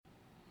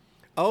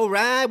All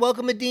right,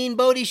 welcome to Dean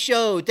Bodie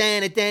Show.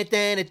 Dan, dan,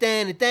 dan,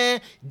 dan,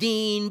 dan,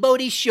 Dean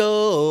Bodie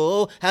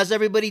Show. How's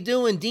everybody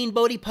doing? Dean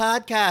Bodie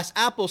Podcast,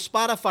 Apple,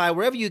 Spotify,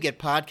 wherever you get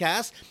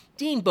podcasts.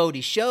 Dean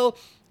Bodie Show,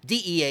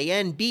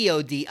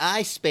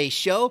 DEANBODI space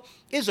show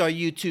is our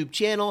YouTube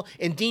channel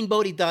and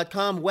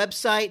DeanBodie.com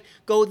website.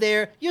 Go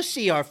there, you'll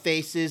see our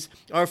faces,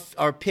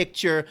 our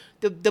picture,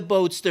 the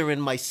Boatster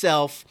and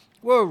myself.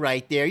 We're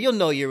right there. You'll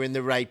know you're in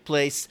the right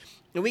place.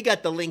 And we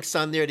got the links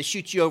on there to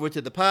shoot you over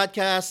to the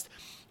podcast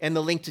and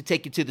the link to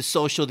take you to the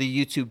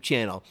the YouTube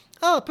channel.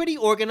 Oh, pretty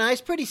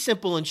organized, pretty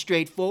simple and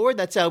straightforward.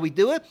 That's how we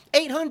do it.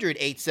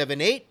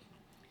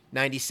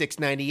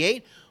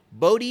 800-878-9698,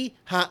 Bodie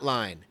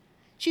Hotline.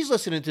 She's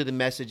listening to the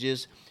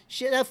messages.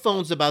 That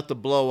phone's about to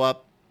blow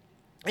up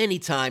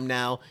anytime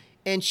now,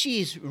 and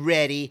she's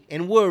ready,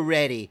 and we're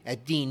ready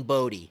at Dean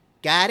Bodie.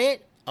 Got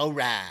it? All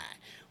right.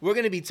 We're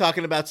going to be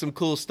talking about some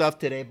cool stuff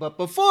today, but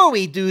before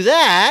we do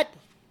that,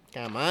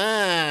 come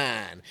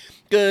on.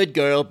 Good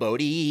girl,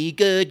 Bodie.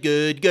 Good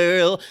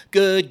girl.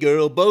 Good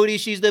girl, Bodie.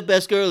 She's the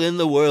best girl in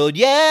the world.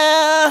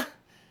 Yeah.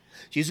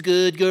 She's a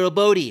good girl,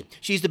 Bodie.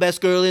 She's the best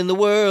girl in the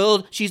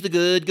world. She's the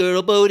good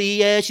girl, Bodie.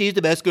 Yeah, she's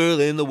the best girl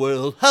in the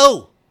world.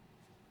 Ho!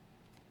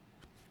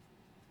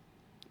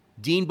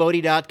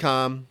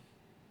 DeanBodie.com.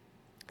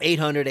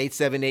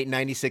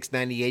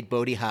 800-878-9698,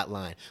 Bodie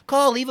Hotline.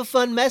 Call, leave a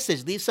fun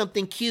message. Leave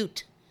something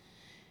cute.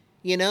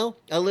 You know,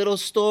 a little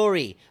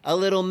story, a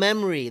little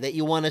memory that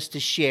you want us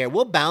to share.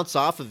 We'll bounce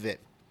off of it.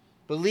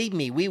 Believe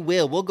me, we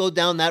will. We'll go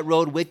down that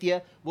road with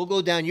you. We'll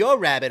go down your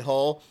rabbit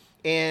hole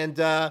and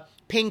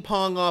ping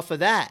pong off of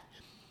that.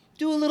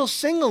 Do a little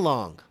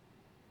sing-along.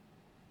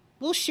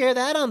 We'll share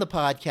that on the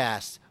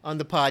podcast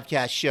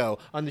show,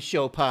 on the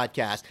show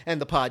podcast,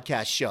 and the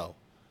podcast show.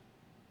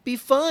 Be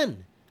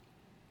fun.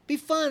 Be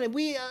fun.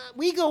 We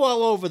go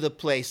all over the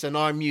place on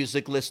our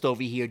music list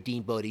over here,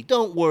 Dean Bodie.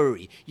 Don't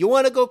worry. You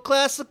want to go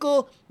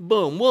classical?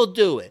 Boom, we'll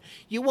do it.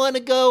 You want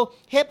to go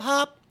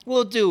hip-hop?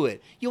 We'll do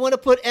it. You want to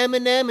put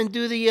Eminem and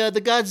do the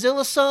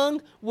Godzilla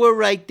song? We're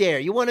right there.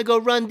 You want to go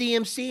Run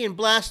DMC and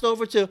blast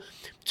over to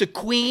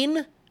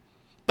Queen?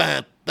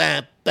 Bop,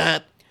 bop,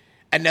 bop.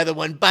 Another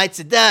one bites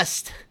the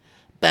dust.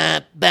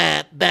 Bop,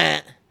 bop,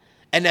 bop.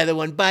 Another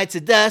one bites the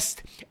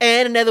dust,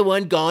 and another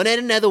one gone, and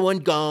another one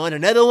gone.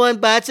 Another one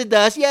bites the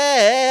dust,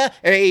 yeah.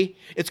 Hey,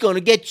 it's gonna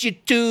get you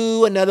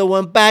too. Another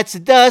one bites the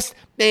dust.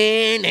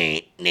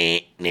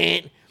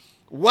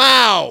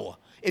 Wow.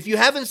 If you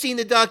haven't seen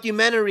the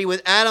documentary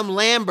with Adam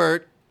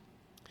Lambert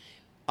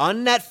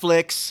on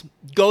Netflix,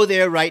 go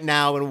there right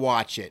now and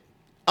watch it.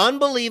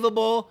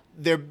 Unbelievable.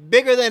 They're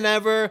bigger than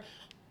ever.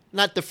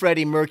 Not the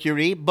Freddie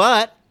Mercury,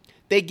 but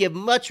they give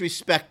much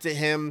respect to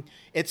him.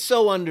 It's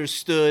so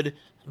understood.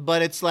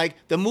 But it's like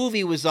the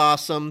movie was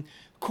awesome.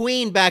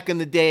 Queen back in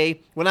the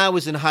day when I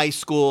was in high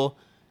school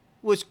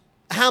was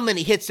how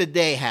many hits did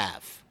they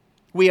have?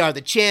 We Are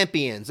the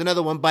Champions.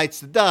 Another one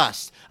bites the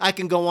dust. I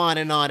can go on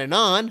and on and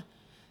on.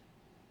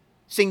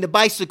 Sing the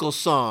Bicycle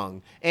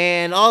Song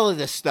and all of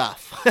this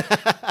stuff.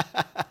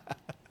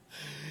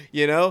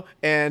 You know?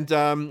 And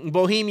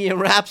Bohemian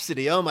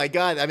Rhapsody. Oh my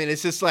God. I mean,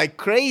 it's just like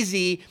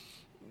crazy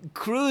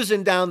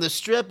cruising down the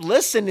strip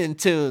listening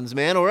tunes,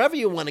 man. Or wherever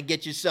you want to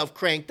get yourself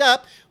cranked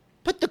up.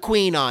 Put the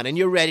Queen on and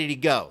you're ready to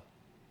go.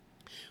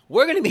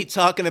 We're going to be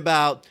talking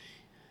about,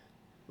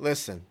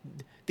 listen,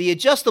 the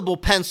adjustable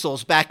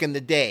pencils back in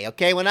the day,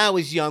 okay? When I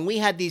was young, we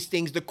had these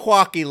things, the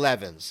Quark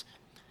 11s.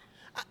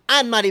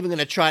 I'm not even going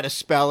to try to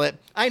spell it.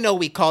 I know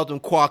we called them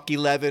Quark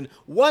 11.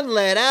 One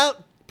lead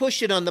out,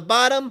 push it on the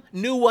bottom,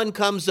 new one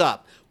comes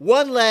up.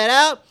 One lead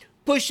out,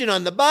 push it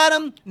on the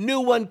bottom, new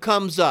one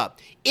comes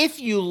up. If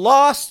you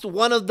lost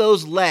one of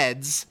those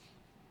leads,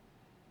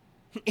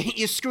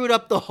 you screwed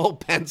up the whole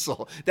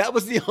pencil. That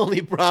was the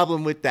only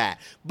problem with that.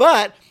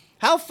 But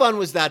how fun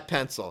was that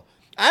pencil?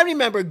 I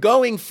remember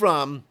going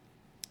from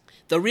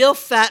the real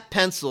fat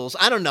pencils.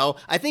 I don't know.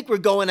 I think we're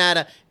coming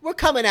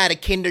out of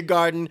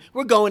kindergarten.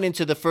 We're going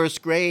into the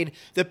first grade.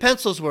 The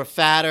pencils were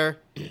fatter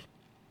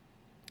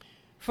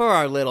for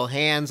our little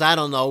hands. I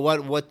don't know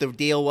what the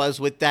deal was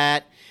with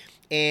that.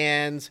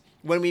 And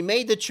when we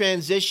made the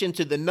transition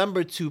to the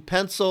number 2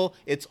 pencil,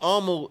 it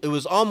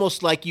was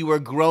almost like you were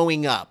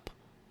growing up.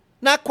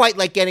 Not quite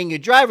like getting your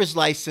driver's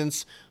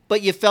license,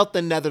 but you felt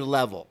another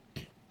level.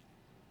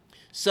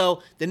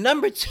 So the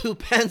number 2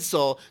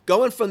 pencil,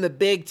 going from the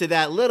big to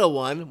that little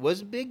one,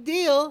 was a big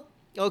deal,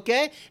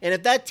 okay? And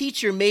if that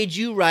teacher made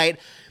you write,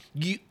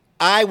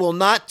 I will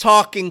not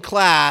talk in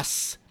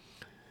class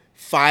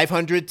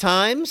 500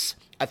 times,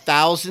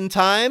 1,000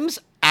 times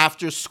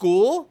after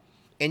school,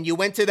 and you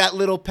went to that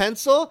little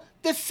pencil,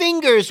 the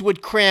fingers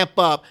would cramp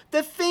up.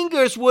 The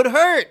fingers would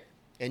hurt.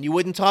 And you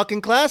wouldn't talk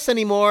in class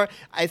anymore.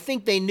 I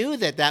think they knew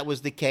that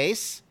was the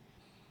case.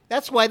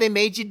 That's why they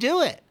made you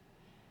do it.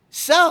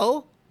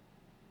 So,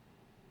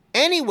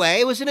 anyway,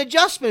 it was an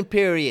adjustment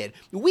period.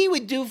 We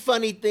would do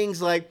funny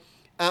things like,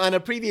 on a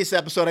previous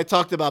episode, I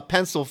talked about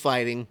pencil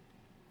fighting.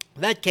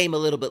 That came a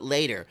little bit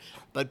later.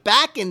 But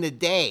back in the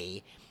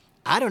day,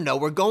 I don't know,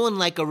 we're going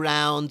like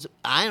around,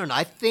 I don't know,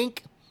 I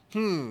think,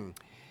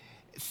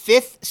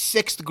 5th,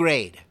 6th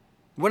grade.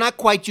 We're not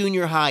quite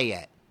junior high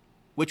yet,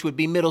 which would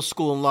be middle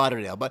school in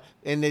Lauderdale, but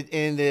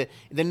the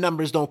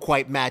numbers don't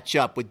quite match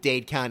up with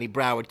Dade County,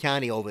 Broward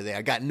County over there.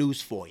 I got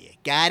news for you.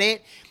 Got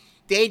it?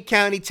 Dade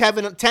County,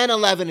 10,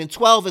 11, and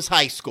 12 is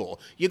high school.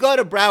 You go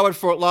to Broward,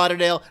 Fort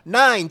Lauderdale,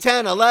 9,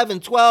 10,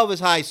 11, 12 is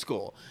high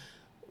school.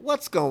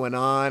 What's going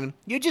on?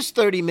 You're just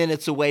 30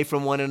 minutes away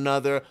from one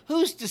another.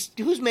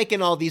 Who's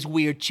making all these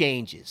weird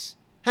changes?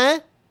 Huh?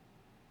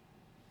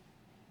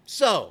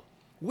 So,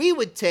 we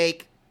would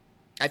take,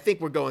 I think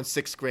we're going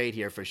 6th grade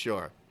here for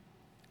sure.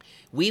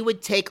 We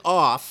would take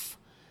off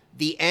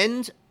the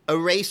end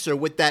eraser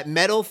with that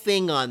metal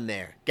thing on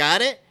there.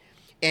 Got it?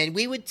 And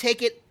we would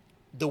take it,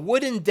 the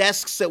wooden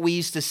desks that we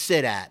used to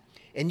sit at,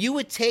 and you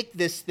would take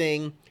this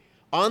thing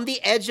on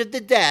the edge of the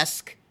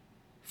desk,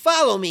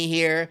 follow me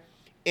here,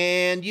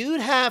 and you'd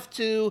have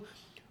to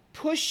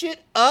push it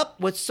up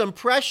with some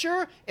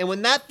pressure, and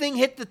when that thing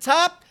hit the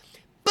top,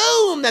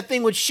 boom, that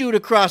thing would shoot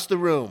across the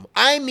room.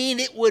 I mean,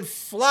 it would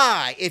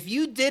fly. If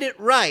you did it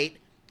right,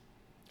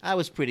 I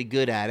was pretty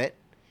good at it,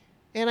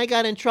 and I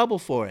got in trouble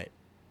for it.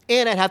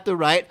 And I'd have to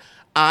write,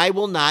 I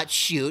will not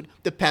shoot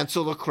the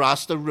pencil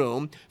across the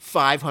room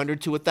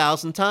 500 to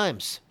 1,000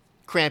 times,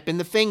 cramping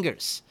the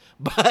fingers.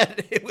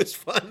 But it was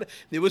fun.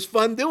 It was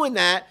fun doing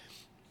that.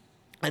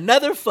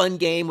 Another fun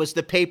game was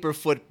the paper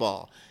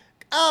football.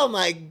 Oh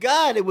my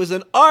God, it was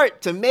an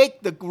art to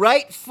make the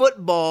right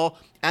football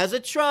as a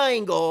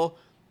triangle.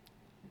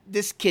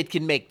 This kid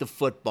can make the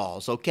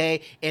footballs,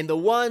 okay? And the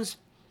ones,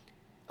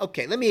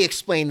 okay, let me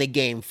explain the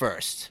game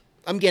first.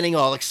 I'm getting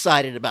all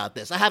excited about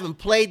this. I haven't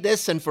played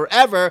this in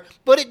forever,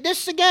 but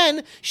this,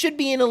 again, should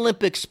be an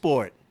Olympic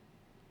sport.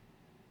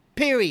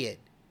 Period.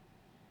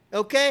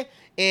 Okay?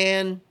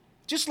 And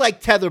just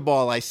like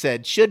tetherball, I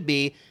said, should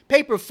be,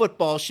 paper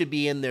football should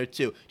be in there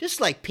too. Just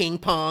like ping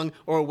pong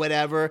or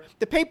whatever,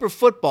 the paper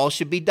football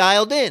should be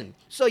dialed in.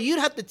 So you'd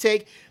have to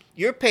take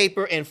your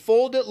paper and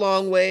fold it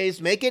long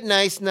ways, make it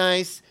nice,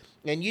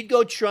 and you'd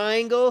go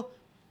triangle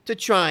to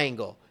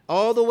triangle,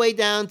 all the way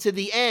down to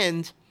the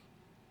end,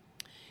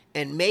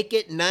 and make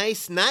it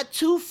nice, not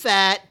too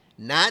fat,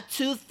 not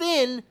too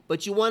thin,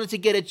 but you wanted to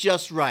get it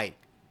just right.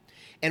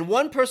 And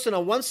one person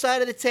on one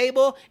side of the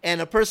table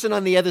and a person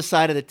on the other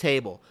side of the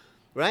table,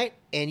 right?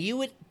 And you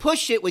would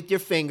push it with your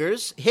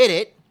fingers, hit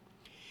it,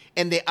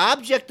 and the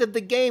object of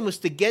the game was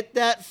to get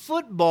that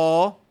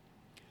football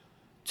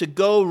to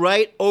go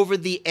right over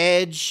the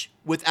edge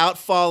without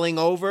falling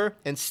over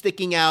and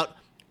sticking out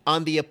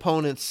on the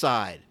opponent's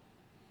side.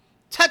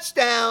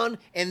 Touchdown,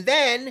 and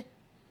then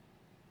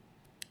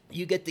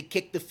you get to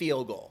kick the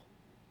field goal.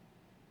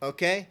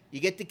 Okay?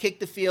 You get to kick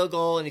the field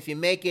goal, and if you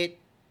make it,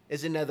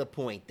 there's another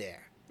point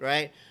there,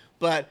 right?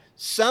 But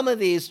some of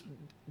these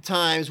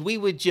times we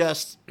would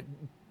just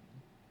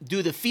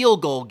do the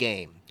field goal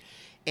game.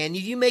 And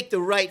you make the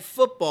right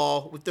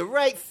football with the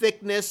right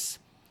thickness,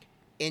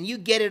 and you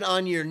get it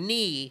on your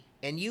knee,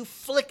 and you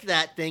flick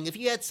that thing. If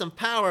you had some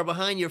power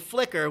behind your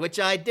flicker, which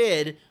I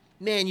did,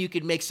 man, you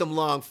could make some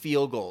long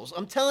field goals.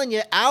 I'm telling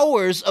you,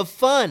 hours of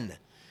fun.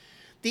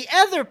 The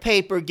other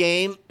paper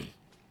game,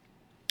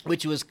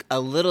 which was a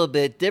little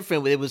bit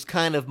different, it was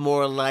kind of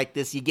more like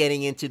this, you're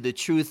getting into the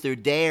truth or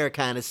dare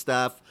kind of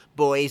stuff,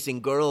 boys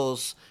and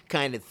girls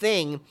kind of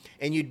thing,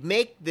 and you'd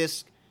make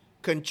this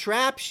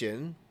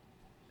contraption,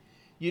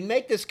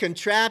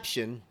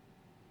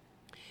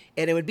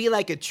 and it would be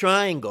like a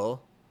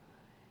triangle,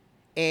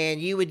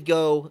 and you would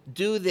go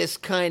do this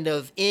kind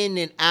of in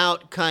and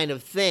out kind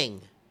of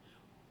thing.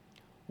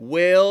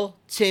 Will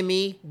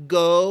Timmy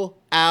go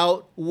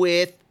out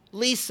with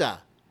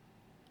Lisa?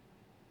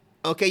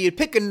 Okay, you'd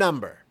pick a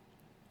number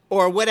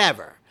or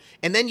whatever,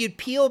 and then you'd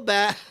peel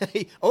back,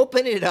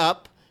 open it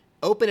up,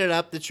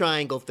 the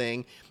triangle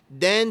thing.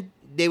 Then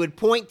they would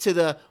point to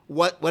the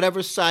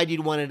whatever side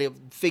you'd wanted to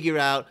figure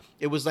out.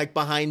 It was like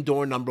behind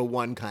door number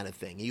 1 kind of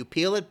thing. You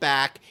peel it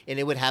back, and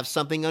it would have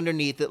something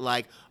underneath it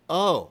like,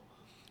 oh,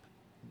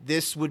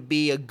 this would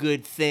be a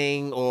good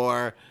thing,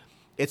 or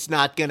it's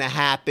not going to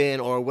happen,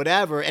 or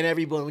whatever, and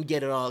everyone would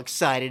get it all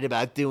excited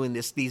about doing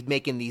this,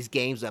 making these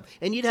games up.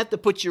 And you'd have to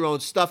put your own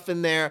stuff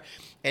in there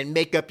and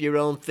make up your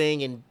own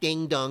thing, and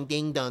ding dong,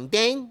 ding,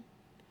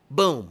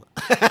 boom.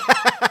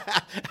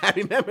 I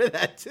remember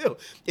that too.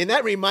 And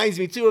that reminds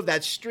me too of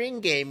that string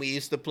game we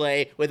used to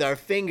play with our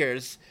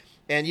fingers,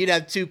 and you'd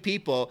have 2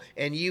 people,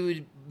 and you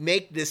would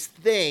make this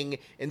thing,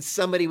 and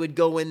somebody would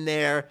go in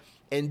there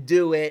and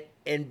do it,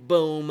 and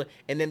boom,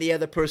 and then the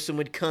other person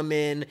would come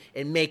in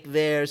and make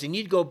theirs, and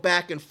you'd go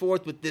back and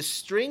forth with this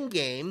string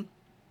game.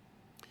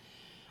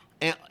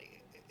 And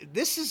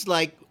this is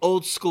like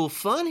old school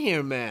fun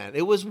here, man.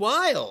 It was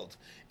wild.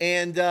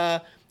 And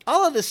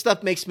all of this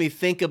stuff makes me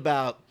think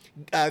about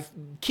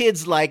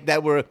kids like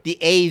that were the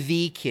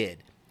AV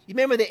kid. You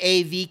remember the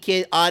AV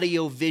kid,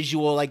 audio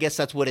visual, I guess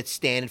that's what it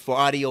stands for,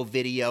 audio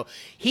video.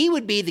 He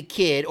would be the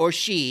kid, or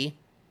she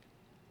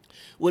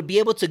would be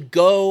able to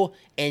go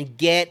and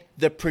get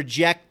the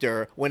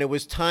projector when it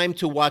was time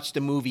to watch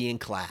the movie in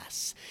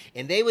class.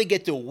 And they would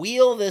get to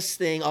wheel this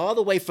thing all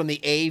the way from the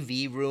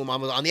AV room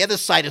on the other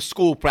side of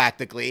school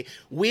practically,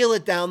 wheel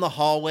it down the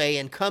hallway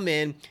and come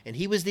in, and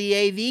he was the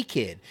AV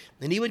kid.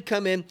 And he would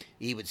come in,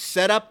 he would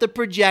set up the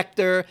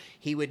projector,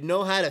 he would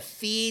know how to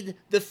feed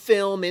the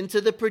film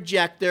into the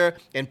projector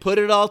and put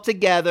it all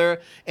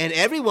together, and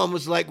everyone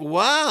was like,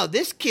 wow,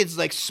 this kid's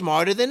like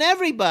smarter than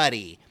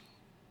everybody.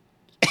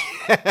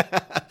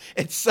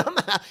 And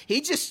somehow,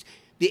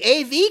 the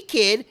AV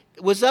kid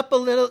was up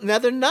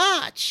another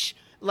notch.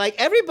 Like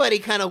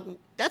everybody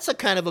that's a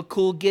kind of a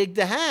cool gig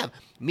to have.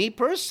 Me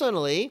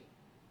personally,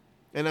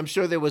 and I'm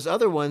sure there was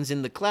other ones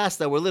in the class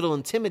that were a little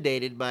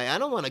intimidated by, I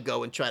don't want to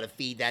go and try to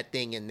feed that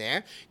thing in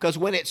there. Because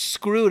when it's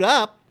screwed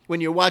up,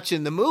 when you're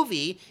watching the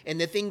movie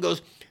and the thing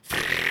goes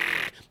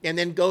and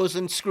then goes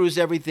and screws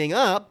everything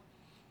up,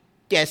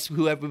 guess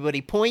who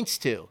everybody points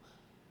to?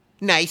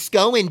 Nice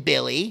going,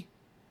 Billy.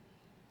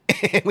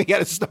 And we got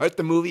to start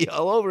the movie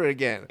all over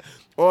again.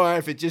 Or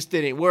if it just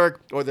didn't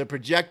work, or the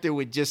projector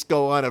would just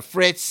go on a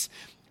fritz.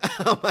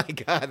 Oh my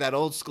God, that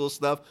old school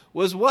stuff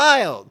was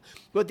wild.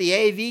 But the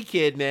AV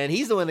kid, man,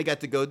 he's the one that got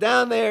to go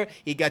down there.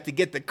 He got to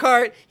get the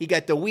cart. He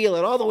got to wheel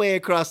it all the way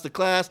across the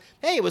class.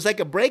 Hey, it was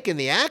like a break in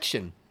the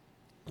action.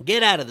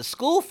 Get out of the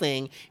school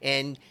thing,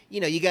 and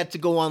you got to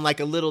go on like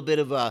a little bit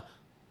of a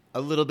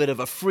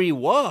free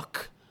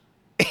walk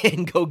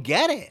and go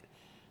get it.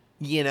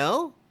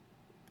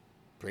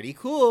 Pretty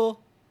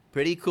cool.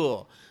 Pretty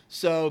cool.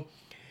 So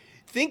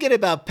thinking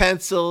about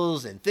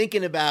pencils and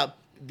thinking about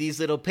these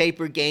little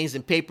paper games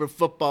and paper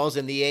footballs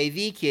and the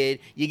AV kid,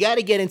 you got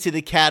to get into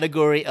the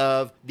category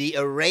of the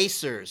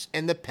erasers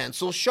and the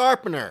pencil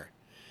sharpener.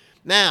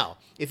 Now,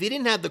 if you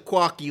didn't have the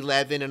Quark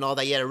 11 and all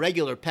that, you had a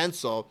regular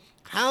pencil,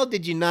 how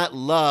did you not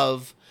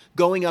love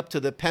going up to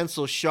the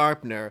pencil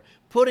sharpener,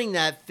 putting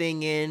that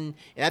thing in,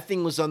 that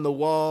thing was on the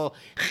wall,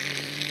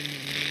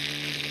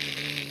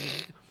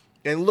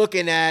 and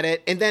looking at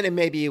it, and then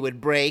maybe it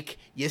would break.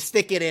 You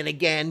stick it in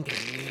again.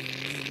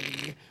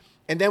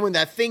 And then when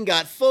that thing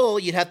got full,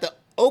 you'd have to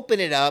open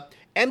it up,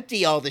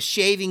 empty all the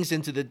shavings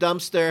into the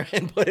dumpster,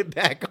 and put it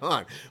back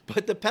on.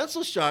 But the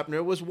pencil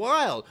sharpener was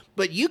wild.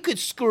 But you could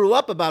screw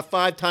up about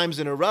 5 times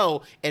in a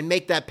row and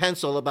make that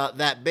pencil about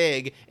that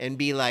big and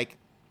be like,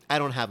 I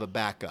don't have a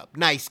backup.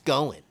 Nice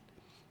going.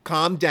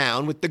 Calm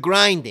down with the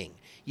grinding.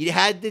 You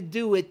had to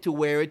do it to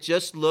where it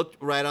just looked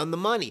right on the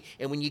money.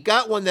 And when you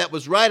got one that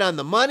was right on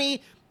the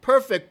money,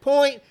 perfect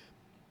point,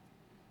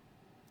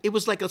 it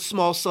was like a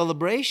small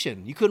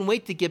celebration. You couldn't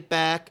wait to get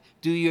back,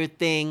 do your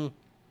thing,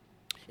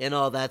 and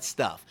all that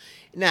stuff.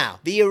 Now,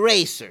 the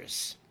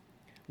erasers.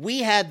 We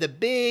had the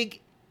big,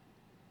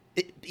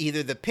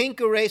 either the pink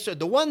eraser,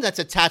 the one that's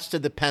attached to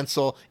the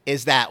pencil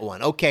is that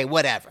one. Okay,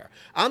 whatever.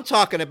 I'm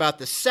talking about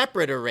the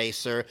separate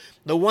eraser,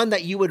 the one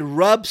that you would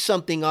rub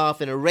something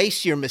off and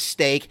erase your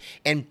mistake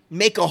and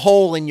make a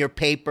hole in your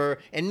paper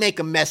and make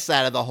a mess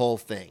out of the whole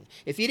thing.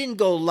 If you didn't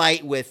go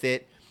light with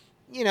it,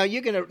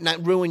 you're going to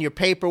not ruin your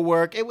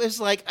paperwork. It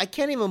was like, I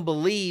can't even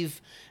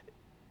believe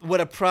what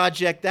a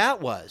project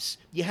that was.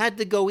 You had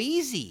to go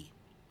easy.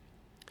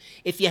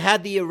 If you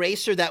had the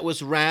eraser that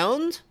was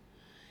round,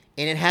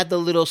 and it had the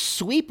little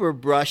sweeper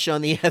brush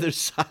on the other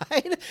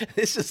side,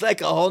 this is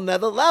like a whole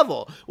nother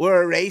level.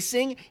 We're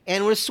erasing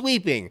and we're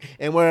sweeping.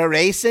 And we're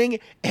erasing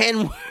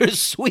and we're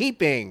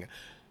sweeping.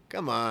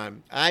 Come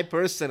on. I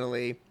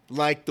personally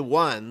like the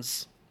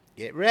ones.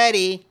 Get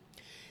ready.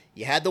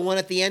 You had the one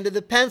at the end of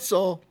the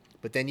pencil,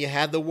 but then you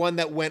had the one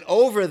that went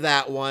over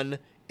that one,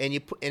 and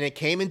it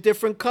came in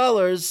different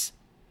colors,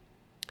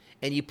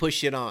 and you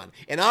push it on.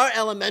 In our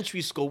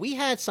elementary school, we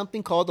had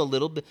something called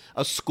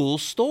a school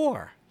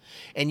store.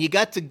 And you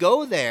got to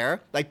go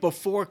there, like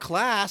before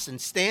class, and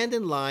stand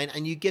in line,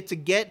 and you get,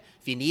 if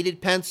you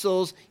needed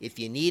pencils, if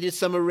you needed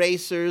some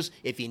erasers,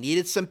 if you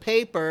needed some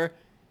paper,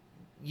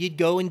 you'd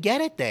go and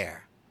get it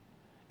there.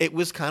 It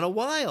was kind of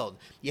wild.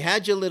 You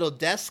had your little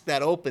desk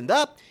that opened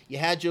up. You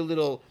had your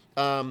little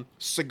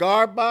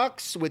cigar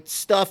box with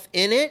stuff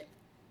in it,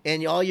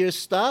 and all your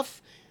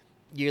stuff,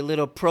 your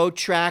little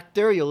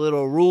protractor, your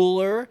little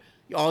ruler,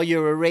 all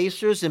your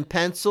erasers and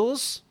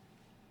pencils.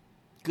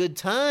 Good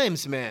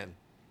times, man.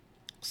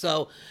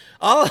 So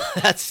all of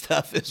that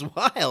stuff is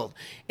wild.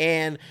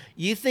 And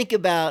you think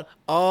about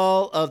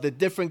all of the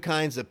different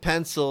kinds of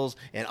pencils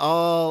and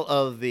all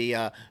of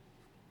the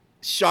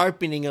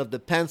sharpening of the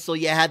pencil.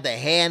 You had the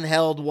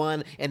handheld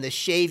one, and the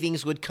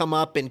shavings would come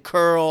up and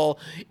curl.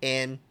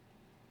 And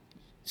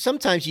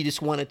sometimes you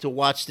just wanted to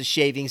watch the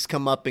shavings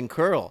come up and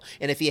curl.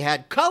 And if you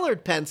had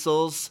colored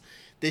pencils,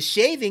 the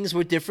shavings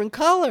were different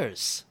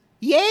colors.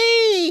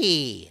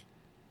 Yay!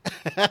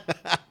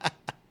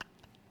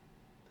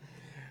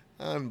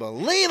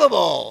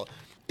 Unbelievable.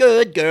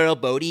 Good girl,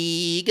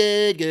 Bodie.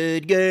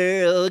 Good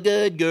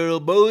girl,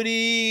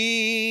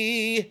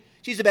 Bodie.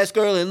 She's the best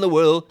girl in the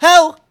world.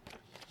 Hell!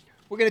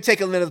 We're going to take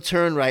a little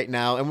turn right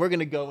now, and we're going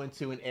to go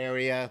into an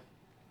area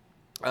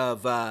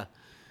of,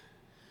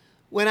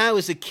 when I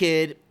was a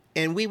kid,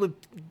 And we would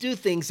do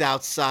things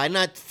outside,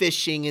 not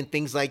fishing and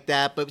things like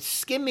that, but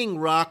skimming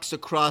rocks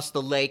across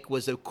the lake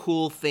was a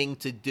cool thing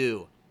to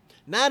do.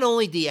 Not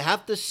only do you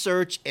have to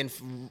search and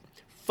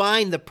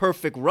find the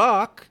perfect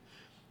rock,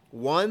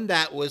 one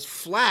that was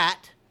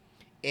flat,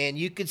 and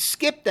you could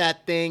skip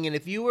that thing, and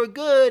if you were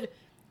good,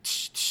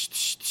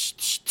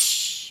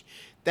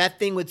 that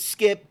thing would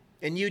skip,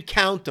 and you'd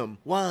count them.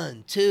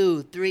 1,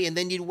 2, 3, and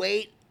then you'd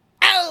wait.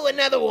 Oh,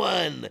 another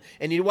one!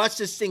 And you'd watch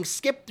this thing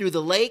skip through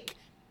the lake.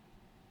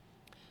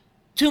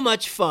 Too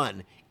much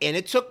fun. And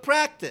it took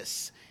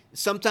practice.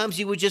 Sometimes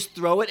you would just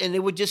throw it and it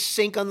would just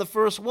sink on the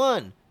first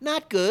one.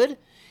 Not good.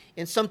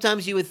 And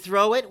sometimes you would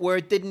throw it where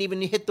it didn't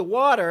even hit the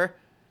water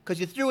because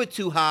you threw it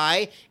too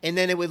high and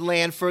then it would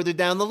land further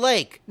down the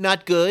lake.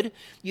 Not good.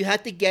 You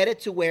had to get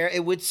it to where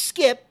it would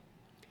skip.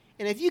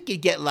 And if you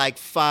could get like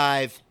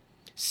 5,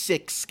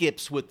 6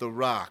 skips with the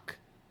rock,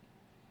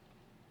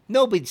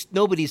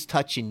 nobody's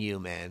touching you,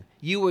 man.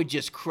 You were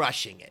just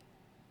crushing it.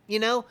 You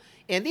know?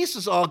 And this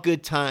is all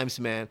good times,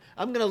 man.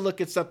 I'm going to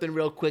look at something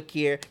real quick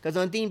here, because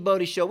on Dean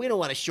Bodie Show, we don't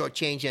want to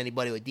shortchange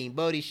anybody with Dean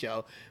Bodie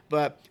Show,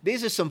 but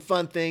these are some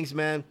fun things,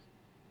 man.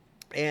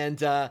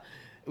 And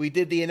we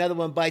did the Another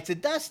One Bites the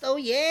Dust. Oh,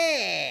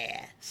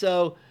 yeah.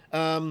 So,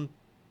 oh,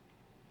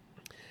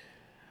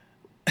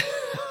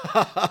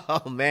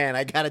 man,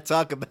 I got to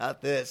talk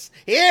about this.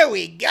 Here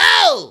we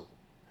go.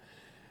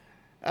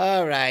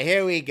 All right,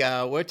 here we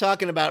go. We're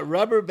talking about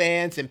rubber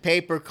bands and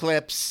paper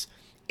clips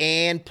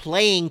and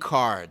playing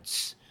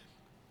cards.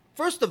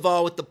 First of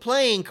all, with the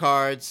playing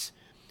cards,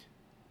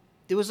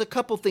 there was a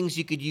couple things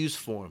you could use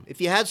for them. If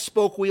you had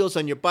spoke wheels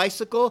on your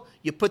bicycle,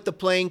 you put the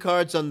playing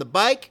cards on the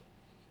bike,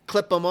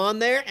 clip them on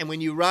there, and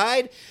when you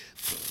ride,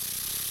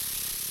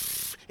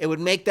 it would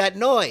make that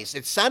noise.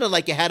 It sounded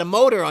like you had a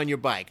motor on your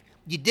bike.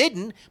 You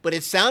didn't, but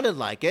it sounded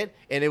like it,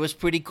 and it was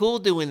pretty cool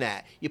doing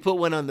that. You put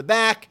one on the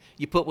back,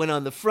 you put one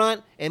on the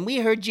front, and we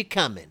heard you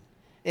coming,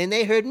 and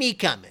they heard me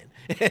coming.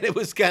 And it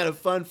was kind of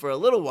fun for a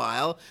little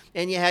while.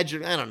 And you had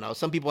your, I don't know,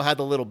 some people had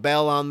the little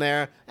bell on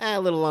there, a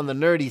little on the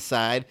nerdy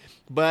side.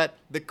 But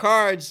the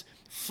cards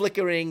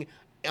flickering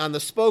on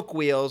the spoke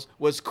wheels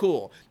was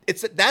cool.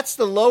 That's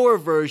the lower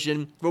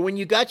version for when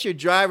you got your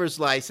driver's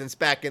license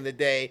back in the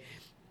day.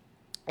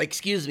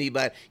 Excuse me,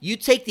 but you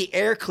take the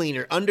air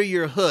cleaner under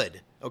your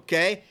hood,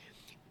 okay?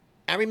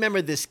 I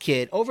remember this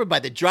kid over by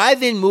the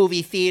drive-in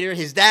movie theater.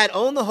 His dad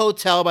owned the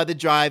hotel by the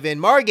drive-in,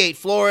 Margate,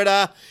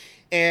 Florida.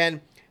 And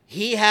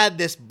he had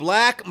this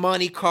black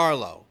Monte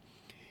Carlo,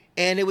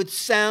 and it would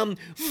sound,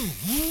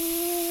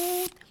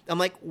 I'm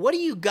like, what do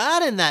you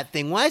got in that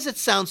thing? Why does it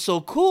sound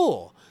so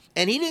cool?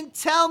 And he didn't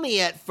tell me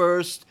at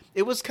first.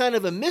 It was kind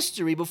of a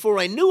mystery before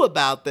I knew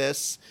about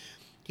this.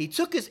 He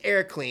took his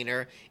air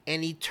cleaner,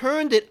 and he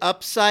turned it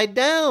upside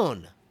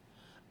down.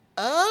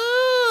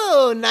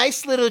 Oh,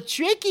 nice little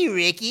tricky,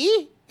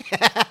 Ricky.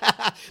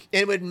 And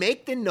it would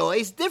make the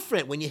noise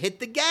different when you hit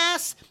the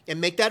gas and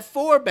make that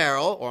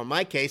 4-barrel, or in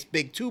my case,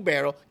 big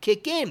 2-barrel,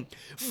 kick in.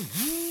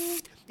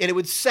 And it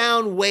would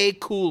sound way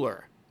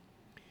cooler.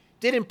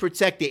 Didn't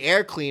protect the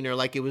air cleaner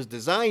like it was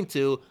designed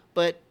to,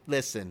 but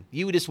listen,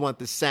 you just want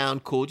the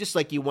sound cool, just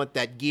like you want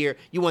that gear,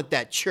 you want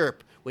that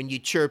chirp when you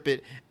chirp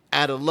it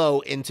out of low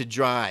into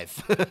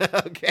drive.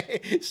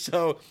 Okay,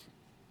 so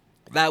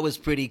that was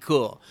pretty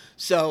cool.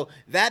 So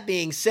that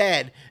being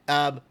said,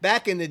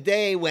 back in the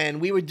day when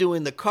we were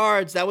doing the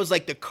cards, that was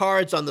like the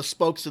cards on the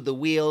spokes of the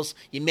wheels.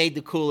 You made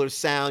the cooler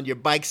sound. Your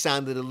bike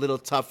sounded a little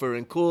tougher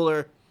and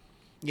cooler,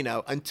 you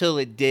know, until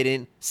it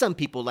didn't. Some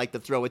people like to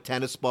throw a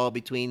tennis ball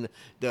between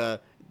the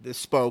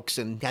spokes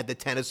and had the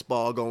tennis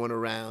ball going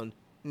around.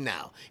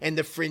 No. And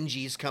the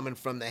fringies coming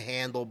from the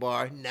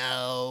handlebar.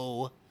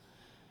 No.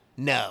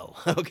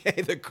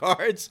 Okay, the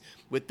cards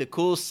with the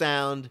cool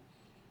sound,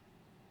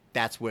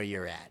 that's where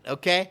you're at,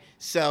 okay?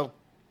 So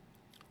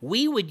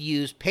we would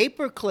use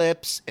paper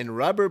clips and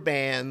rubber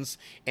bands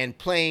and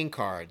playing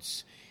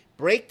cards.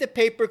 Break the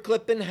paper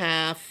clip in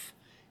half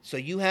so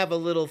you have a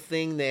little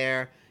thing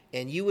there,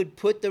 and you would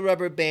put the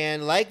rubber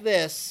band like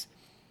this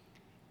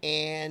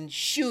and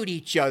shoot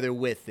each other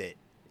with it.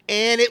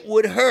 And it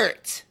would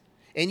hurt.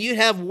 And you'd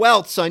have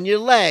welts on your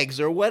legs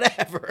or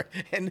whatever.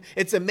 And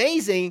it's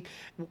amazing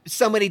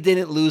somebody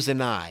didn't lose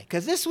an eye,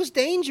 because this was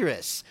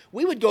dangerous.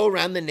 We would go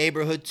around the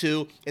neighborhood,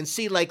 too, and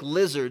see, like,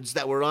 lizards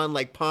that were on,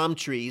 like, palm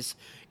trees.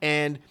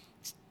 And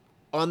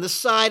on the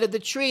side of the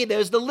tree,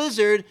 there's the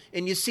lizard,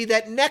 and you see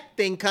that neck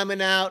thing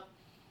coming out.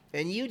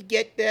 And you'd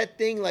get that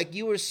thing like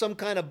you were some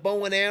kind of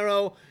bow and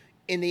arrow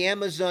in the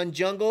Amazon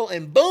jungle,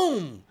 and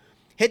boom,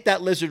 hit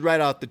that lizard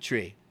right off the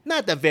tree.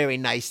 Not a very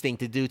nice thing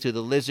to do to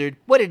the lizard.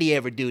 What did he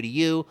ever do to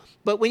you?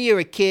 But when you're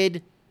a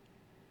kid,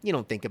 you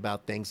don't think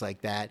about things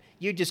like that.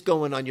 You're just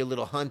going on your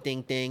little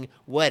hunting thing,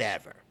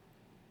 whatever.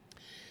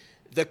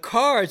 The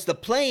cards, the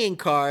playing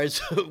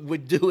cards,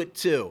 would do it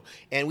too.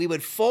 And we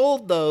would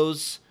fold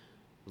those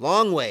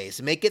long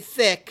ways, make it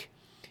thick,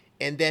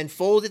 and then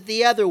fold it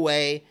the other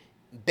way,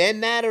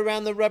 bend that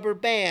around the rubber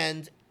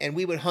band, and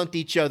we would hunt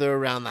each other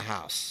around the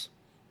house.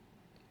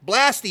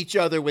 blast each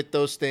other with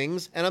those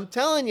things. And I'm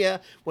telling you,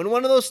 when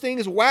one of those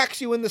things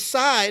whacks you in the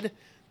side,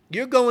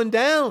 you're going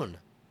down.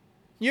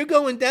 You're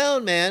going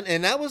down, man.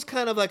 And that was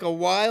kind of like a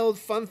wild,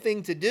 fun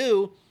thing to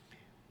do,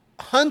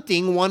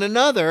 hunting one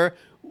another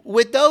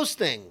with those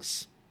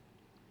things.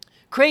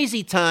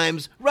 Crazy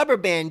times, rubber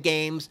band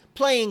games,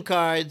 playing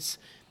cards,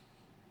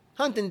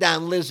 hunting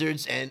down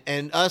lizards,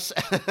 and us,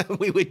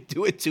 we would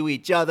do it to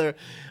each other,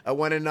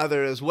 one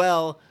another as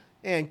well.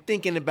 And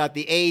thinking about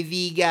the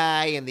AV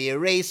guy and the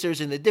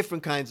erasers and the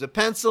different kinds of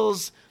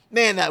pencils.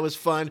 Man, that was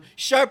fun.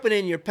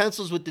 Sharpening your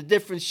pencils with the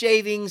different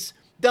shavings,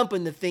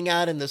 dumping the thing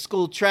out in the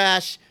school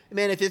trash.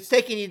 Man, if it's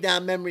taking you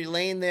down memory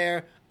lane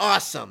there,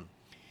 awesome.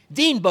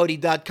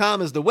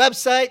 DeanBodie.com is the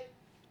website.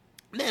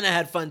 Man, I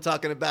had fun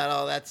talking about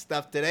all that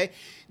stuff today.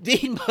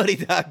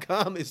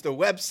 DeanBodie.com is the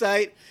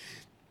website.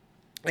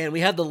 And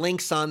we have the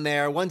links on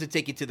there, one to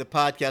take you to the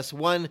podcast,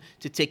 one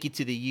to take you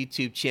to the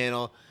YouTube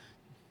channel.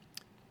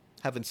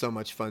 Having so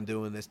much fun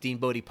doing this. Dean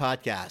Bodie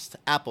Podcast,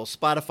 Apple,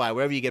 Spotify,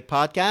 wherever you get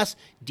podcasts.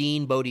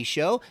 Dean Bodie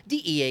Show,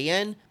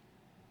 DeanBodi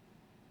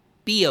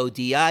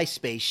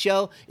space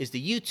show is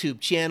the YouTube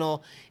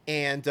channel.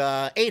 And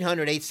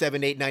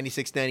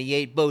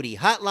 800-878-9698, Bodie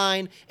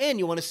Hotline. And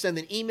you want to send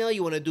an email,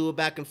 you want to do it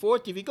back and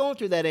forth. If you're going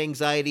through that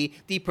anxiety,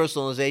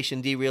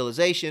 depersonalization,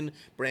 derealization,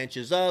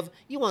 branches of,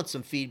 you want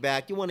some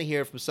feedback. You want to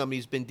hear from somebody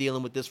who's been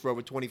dealing with this for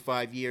over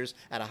 25 years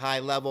at a high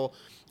level.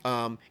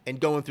 And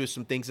going through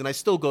some things, and I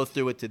still go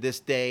through it to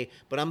this day,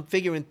 but I'm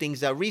figuring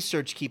things out.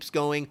 Research keeps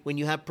going when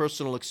you have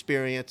personal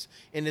experience,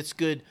 and it's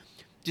good.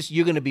 Just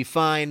you're going to be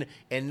fine,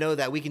 and know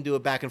that we can do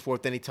it back and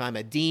forth anytime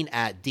at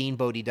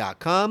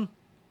dean@deanbodie.com.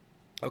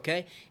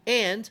 Okay?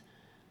 And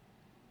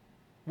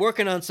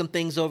working on some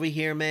things over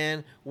here,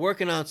 man.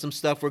 Working on some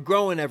stuff. We're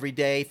growing every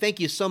day. Thank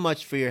you so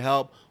much for your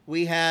help.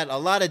 We had a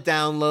lot of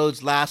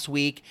downloads last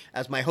week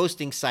as my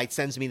hosting site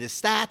sends me the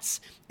stats.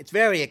 It's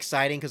very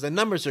exciting because the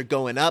numbers are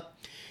going up.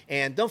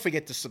 And don't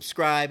forget to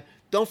subscribe.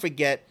 Don't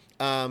forget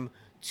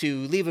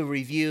to leave a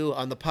review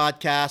on the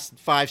podcast,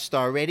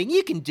 5-star rating.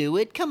 You can do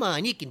it. Come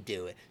on, you can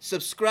do it.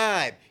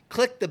 Subscribe.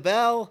 Click the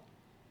bell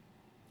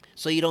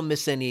so you don't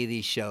miss any of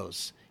these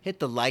shows. Hit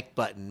the like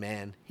button,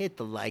 man. Hit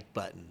the like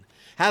button.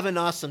 Have an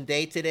awesome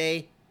day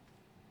today.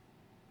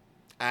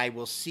 I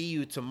will see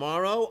you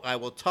tomorrow. I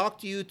will talk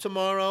to you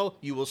tomorrow.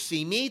 You will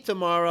see me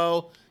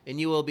tomorrow. And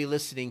you will be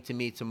listening to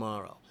me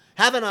tomorrow.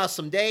 Have an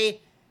awesome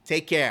day.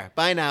 Take care.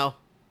 Bye now.